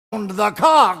the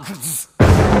cogs.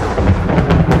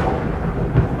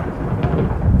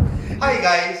 Hi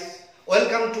guys,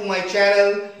 welcome to my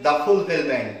channel The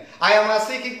Fulfilment. I am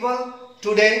Asik Iqbal.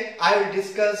 Today I will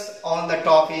discuss on the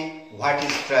topic what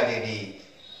is tragedy.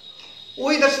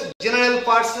 We the general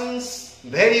persons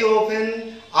very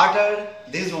often utter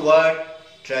this word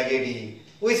tragedy.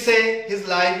 We say his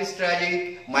life is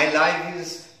tragic, my life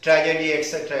is tragedy,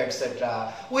 etc.,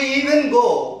 etc. We even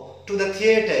go to the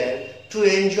theatre to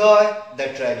enjoy the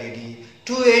tragedy,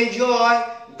 to enjoy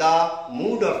the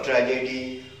mood of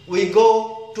tragedy. We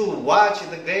go to watch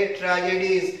the great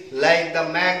tragedies like the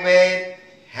Macbeth,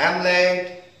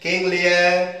 Hamlet, King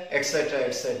Lear, etc.,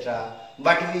 etc.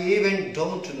 But we even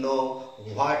don't know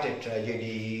what a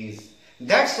tragedy is.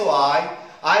 That's why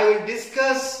I will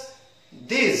discuss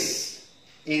this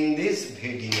in this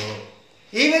video.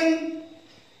 Even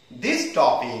this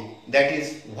topic, that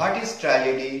is what is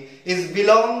tragedy, is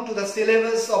belong to the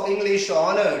syllabus of English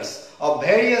honors of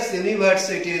various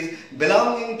universities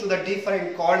belonging to the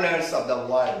different corners of the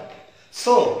world.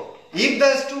 So, if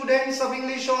the students of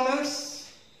English honors,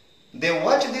 they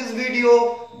watch this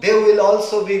video, they will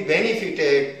also be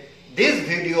benefited. This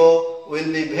video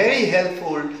will be very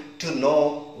helpful to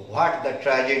know what the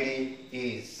tragedy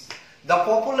is. The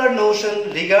popular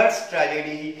notion regards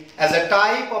tragedy as a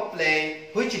type of play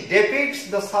which depicts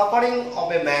the suffering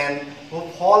of a man who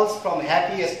falls from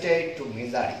happy state to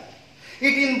misery.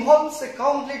 It involves a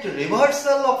complete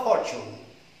reversal of fortune,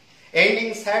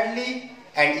 ending sadly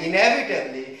and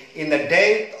inevitably in the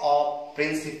death of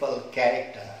principal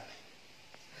character.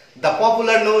 The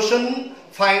popular notion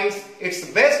finds its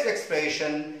best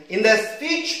expression in the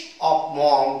speech of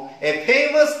Monk, a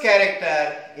famous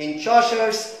character in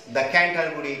Chaucer's The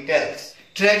Canterbury Tales.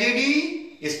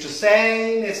 Tragedy is to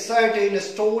say a certain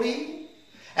story,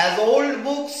 as old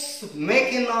books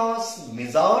making us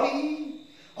misery,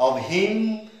 of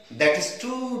him that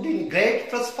stood in great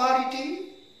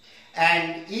prosperity,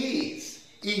 and is,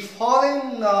 if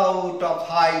fallen out of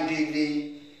high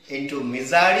degree, into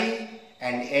misery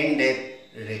and endeth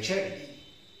wretchedly.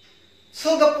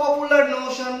 So the popular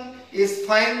notion is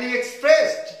finely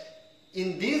expressed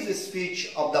in this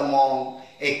speech of the monk,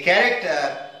 a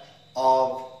character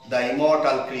of the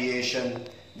immortal creation,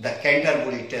 the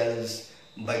Canterbury Tales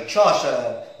by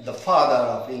Chaucer, the father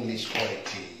of English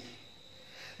poetry.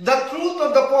 The truth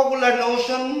of the popular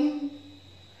notion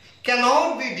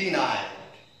cannot be denied.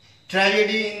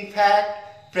 Tragedy, in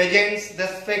fact, presents the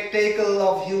spectacle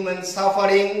of human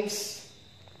sufferings.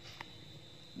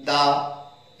 The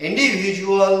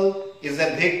individual is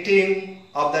a victim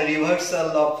of the reversal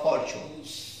of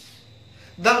fortunes.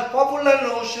 The popular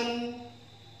notion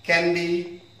can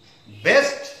be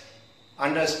best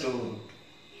understood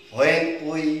when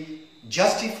we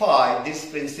justify this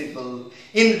principle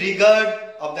in regard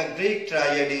of the Greek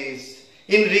tragedies,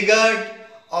 in regard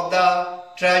of the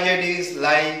tragedies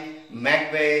like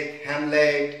Macbeth,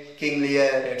 Hamlet, King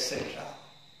Lear, etc.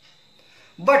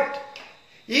 But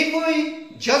if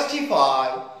we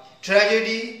justify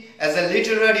tragedy as a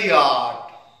literary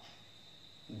art,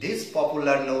 these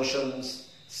popular notions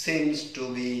seems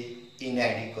to be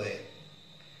inadequate,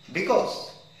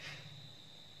 because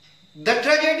the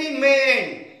tragedy may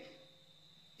end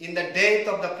in the death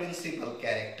of the principal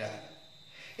character.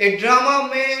 A drama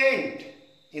may end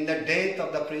in the death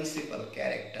of the principal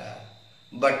character,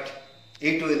 but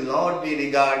it will not be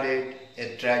regarded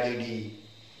a tragedy,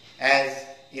 as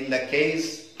in the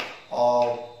case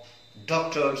of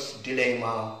Doctor's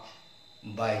Dilemma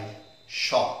by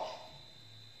Shaw.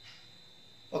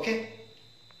 Okay?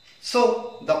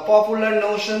 So, the popular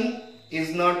notion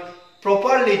is not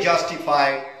properly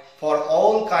justified for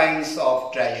all kinds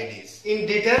of tragedies. In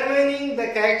determining the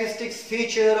characteristic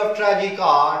feature of tragic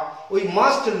art, we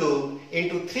must look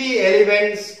into three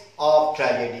elements of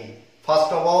tragedy.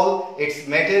 First of all, its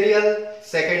material,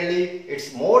 secondly,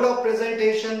 its mode of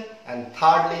presentation, and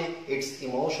thirdly, its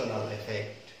emotional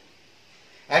effect.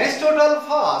 Aristotle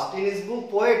first, in his book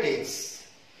Poetics,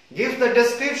 gives the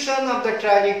description of the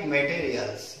tragic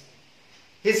materials.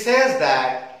 He says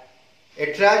that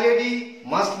a tragedy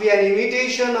must be an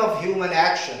imitation of human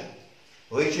action,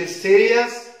 which is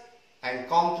serious and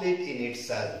complete in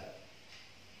itself.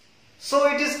 So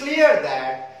it is clear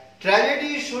that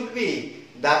tragedy should be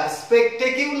the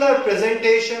spectacular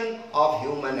presentation of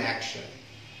human action.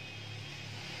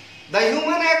 The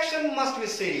human action must be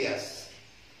serious.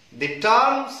 The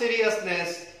term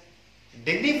seriousness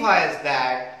dignifies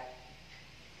that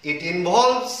it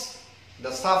involves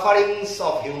the sufferings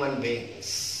of human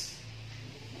beings.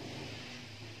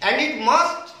 And it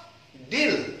must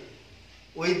deal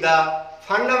with the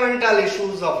fundamental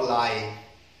issues of life,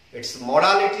 its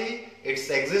morality, its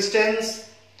existence,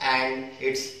 and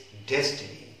its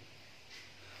destiny.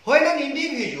 When an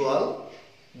individual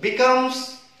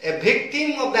becomes a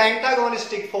victim of the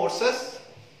antagonistic forces,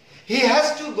 he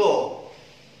has to go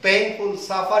painful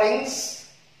sufferings,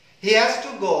 he has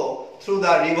to go through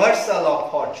the reversal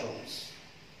of fortunes.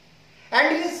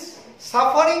 And his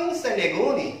sufferings and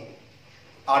agony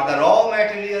are the raw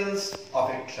materials of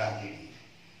a tragedy.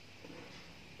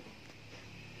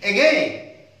 Again,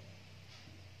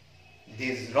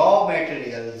 these raw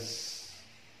materials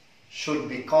should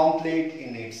be complete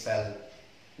in itself.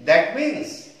 That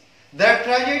means that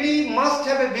tragedy must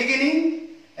have a beginning,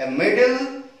 a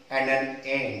middle, and an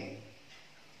end.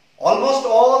 Almost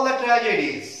all the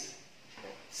tragedies,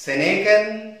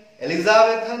 Senecan,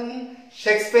 Elizabethan,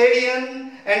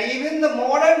 Shakespearean, and even the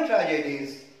modern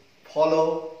tragedies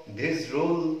follow this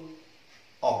rule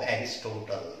of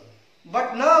Aristotle.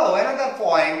 But now another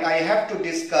point I have to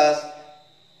discuss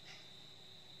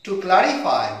to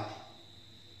clarify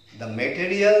the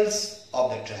materials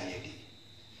of the tragedy.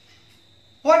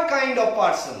 What kind of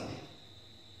person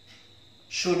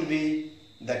should be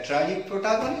the tragic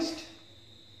protagonist?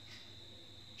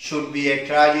 Should be a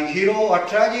tragic hero or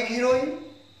tragic heroine?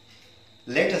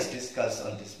 Let us discuss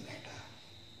on this matter.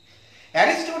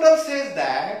 Aristotle says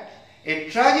that a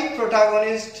tragic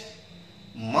protagonist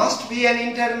must be an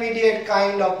intermediate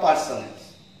kind of person,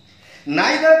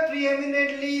 neither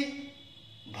preeminently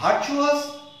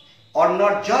virtuous or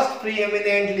not just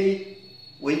preeminently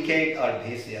wicked or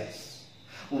vicious.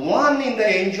 One in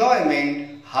the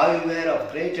enjoyment, however,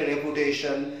 of greater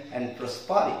reputation and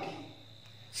prosperity.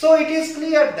 So it is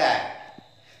clear that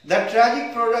the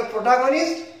tragic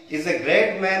protagonist is a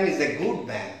great man, is a good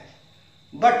man,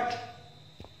 but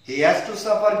he has to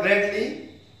suffer greatly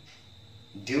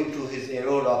due to his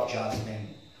error of judgment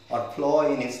or flaw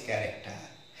in his character.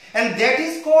 And that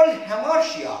is called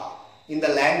hamartia in the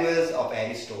language of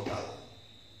Aristotle.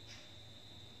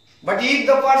 But if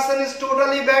the person is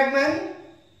totally bad man,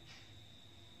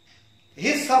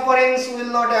 his sufferings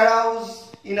will not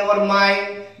arouse in our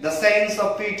mind the sense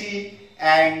of pity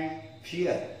and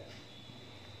fear.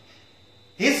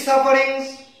 His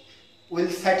sufferings will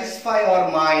satisfy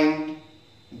our mind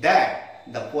that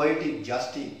the poetic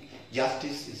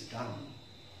justice is done.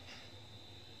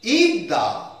 If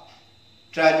the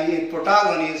tragic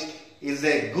protagonist is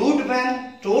a good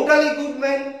man, totally good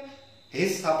man,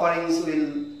 his sufferings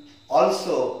will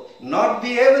also not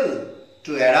be able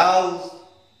to arouse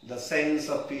the sense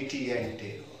of pity and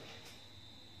terror.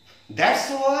 That's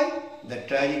why the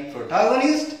tragic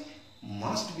protagonist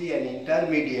must be an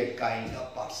intermediate kind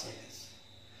of person,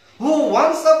 who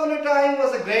once upon a time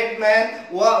was a great man,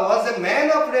 was a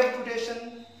man of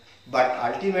reputation, but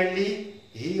ultimately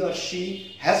he or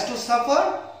she has to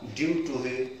suffer due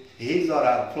to his or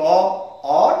her flaw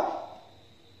or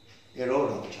error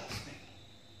of judgment.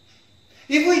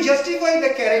 If we justify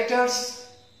the characters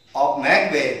of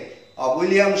Macbeth, of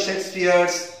William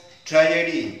Shakespeare's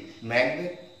tragedy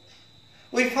Macbeth,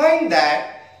 we find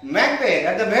that Macbeth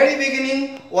at the very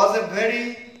beginning was a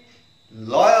very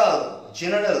loyal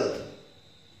general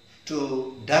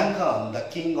to Duncan, the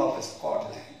king of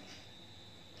Scotland.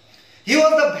 He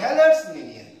was the Ballard's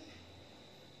minion.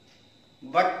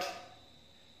 But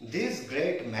this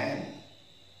great man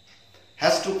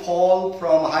has to fall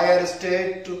from higher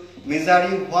estate to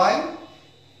misery. Why?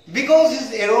 Because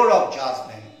his error of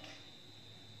judgment.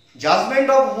 Judgment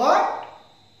of what?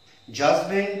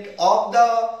 Judgment of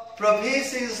the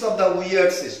prophecies of the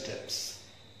weird sisters.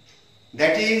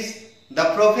 That is,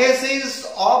 the prophecies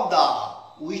of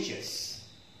the witches.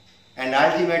 And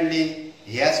ultimately,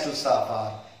 he has to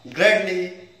suffer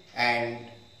greatly, and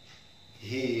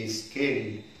he is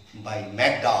killed by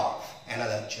Macduff,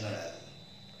 another general.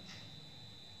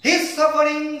 His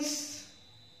sufferings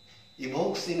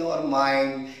evokes in our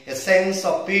mind a sense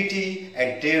of pity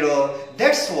and terror.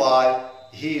 That's why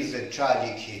he is a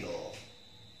tragic hero.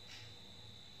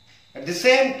 At the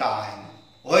same time,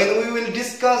 when we will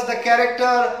discuss the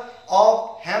character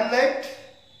of Hamlet,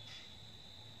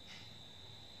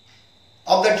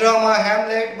 of the drama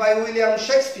Hamlet by William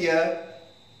Shakespeare,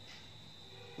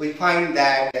 we find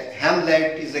that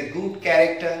Hamlet is a good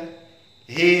character.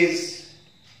 He is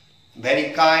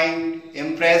very kind,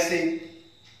 impressive,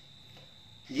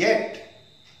 yet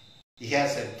he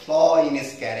has a flaw in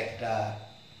his character.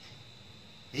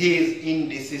 He is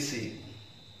indecisive.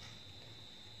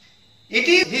 It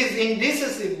is his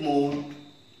indecisive mood.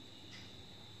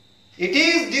 It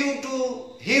is due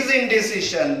to his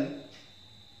indecision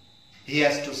he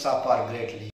has to suffer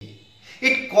greatly.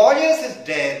 It causes his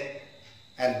death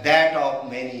and that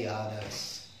of many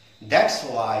others. That's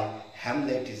why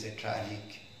Hamlet is a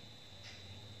tragic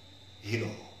hero.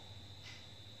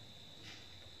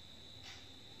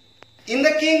 In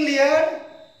the King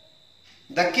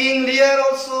Lear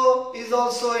also is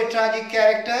also a tragic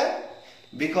character,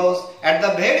 because at the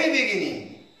very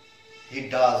beginning he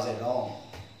does a wrong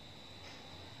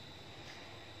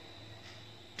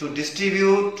to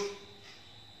distribute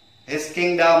his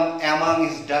kingdom among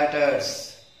his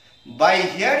daughters by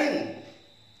hearing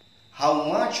how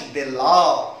much they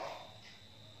love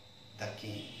the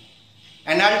king.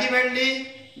 And ultimately,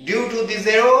 due to this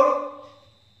error,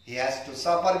 he has to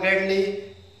suffer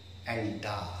greatly and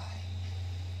die.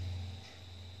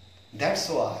 That's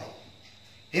why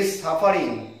his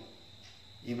suffering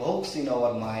evokes in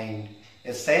our mind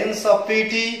a sense of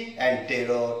pity and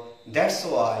terror. That's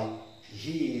why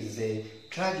he is a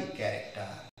tragic character.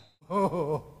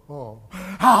 How?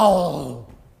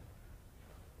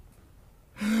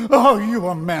 Oh, you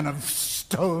are man of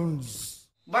stones.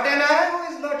 But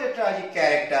Iago is not a tragic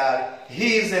character.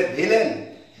 He is a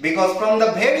villain, because from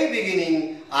the very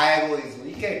beginning, Iago is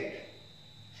wicked.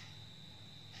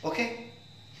 Okay?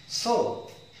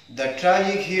 So, the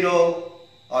tragic hero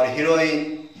or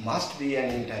heroine must be an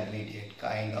intermediate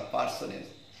kind of person.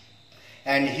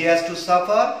 And he has to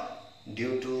suffer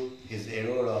due to his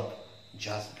error of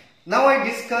judgment. Now I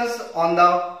discuss on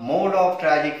the mode of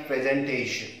tragic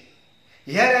presentation.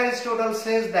 Here Aristotle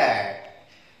says that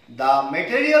the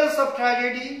materials of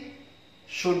tragedy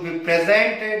should be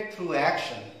presented through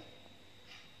action.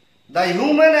 The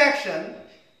human action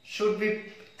should be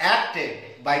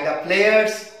acted by the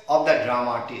players of the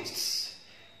dramatists.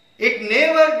 It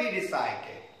never be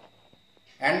recited,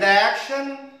 and the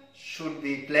action should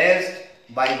be placed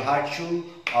by virtue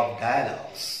of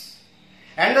dialogues.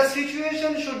 And the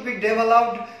situation should be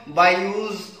developed by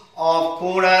use of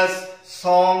chorus,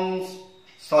 songs,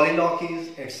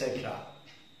 soliloquies, etc.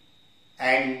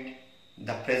 And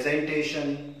the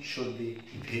presentation should be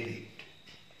vivid.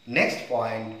 Next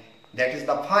point, that is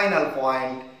the final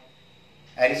point,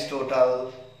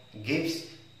 Aristotle gives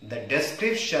the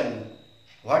description.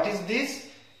 What is this?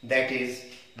 That is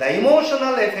the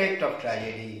emotional effect of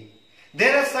tragedy.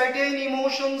 There are certain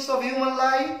emotions of human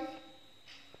life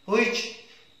which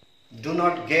do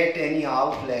not get any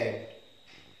outlet.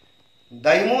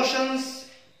 The emotions,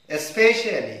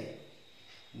 especially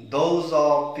those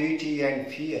of pity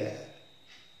and fear,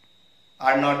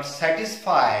 are not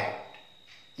satisfied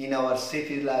in our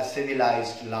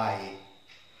civilized life.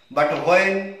 But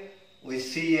when we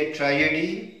see a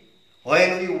tragedy,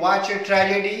 when we watch a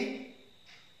tragedy,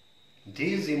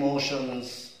 these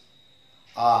emotions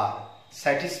are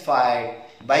satisfied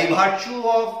by virtue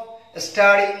of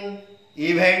studying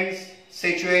events,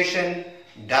 situation,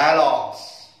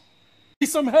 dialogues.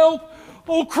 Some help!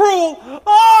 Oh, cruel!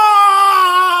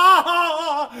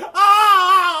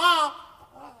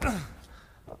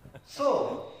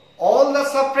 So, all the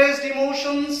suppressed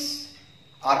emotions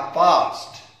are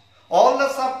passed. All the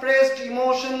suppressed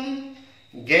emotion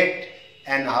get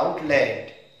an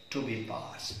outlet to be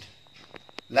passed.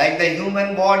 Like the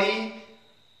human body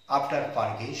after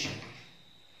purgation.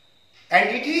 And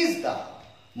it is the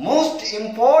most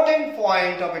important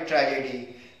point of a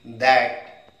tragedy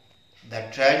that the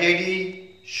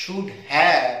tragedy should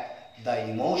have the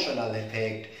emotional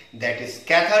effect, that is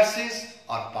catharsis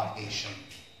or purgation.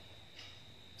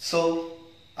 So,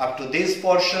 up to this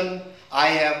portion, I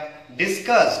have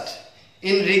discussed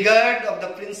in regard of the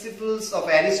principles of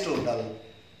Aristotle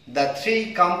the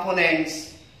three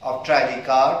components of tragic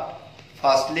art.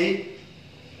 Firstly,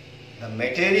 the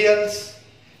materials.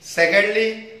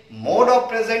 Secondly, mode of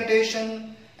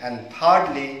presentation. And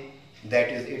thirdly, that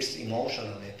is its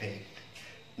emotional effect.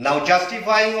 Now,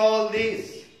 justifying all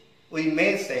this, we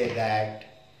may say that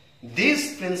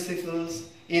these principles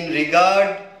in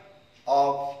regard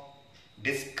of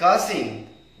discussing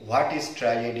what is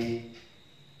tragedy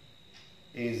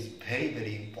is very,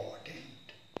 very important.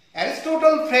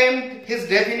 Aristotle framed his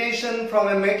definition from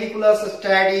a meticulous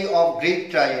study of Greek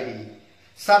tragedy.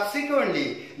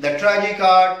 Subsequently, the tragic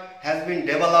art has been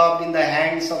developed in the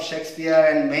hands of Shakespeare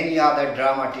and many other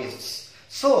dramatists.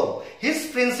 So, his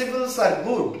principles are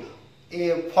good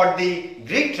for the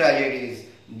Greek tragedies,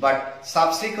 but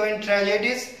subsequent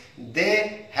tragedies,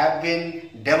 they have been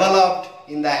developed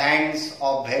in the hands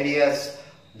of various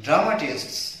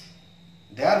dramatists.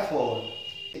 Therefore,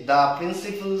 the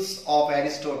principles of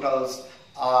Aristotle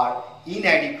are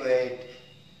inadequate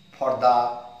for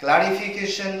the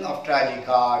clarification of tragic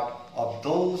art of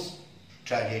those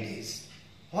tragedies.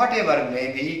 Whatever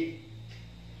may be,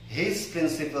 his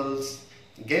principles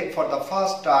gave for the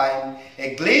first time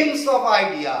a glimpse of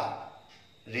idea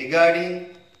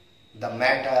regarding the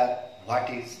matter what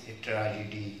is a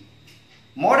tragedy.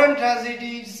 Modern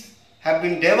tragedies have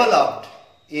been developed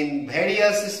in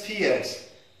various spheres,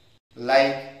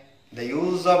 like the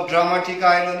use of dramatic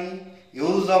irony,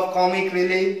 use of comic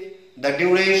relief, the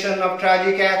duration of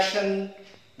tragic action,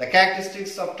 the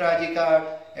characteristics of tragic art,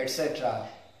 etc.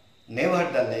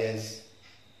 Nevertheless,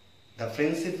 the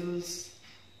principles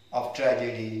of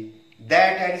tragedy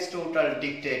that Aristotle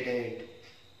dictated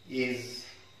is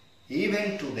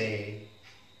even today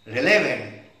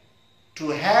relevant to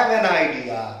have an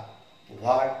idea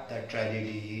what the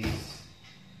tragedy is.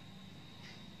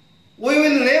 We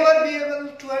will never be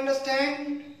able to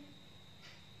understand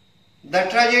the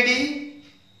tragedy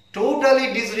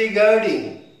totally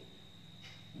disregarding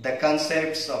the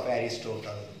concepts of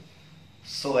Aristotle.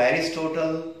 So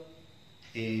Aristotle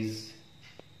is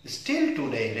still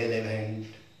today relevant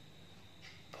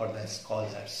for the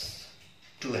scholars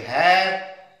to have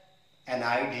an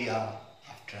idea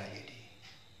of tragedy.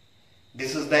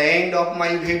 This is the end of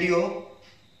my video.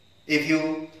 If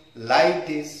you like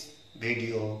this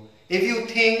video, if you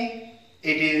think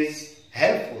it is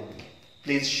helpful,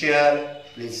 please share,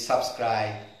 please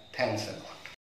subscribe. Thanks a lot.